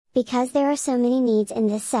Because there are so many needs in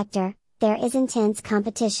this sector, there is intense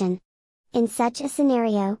competition. In such a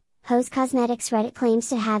scenario, Heaux Cosmetics Reddit claims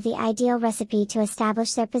to have the ideal recipe to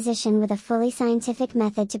establish their position with a fully scientific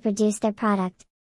method to produce their product.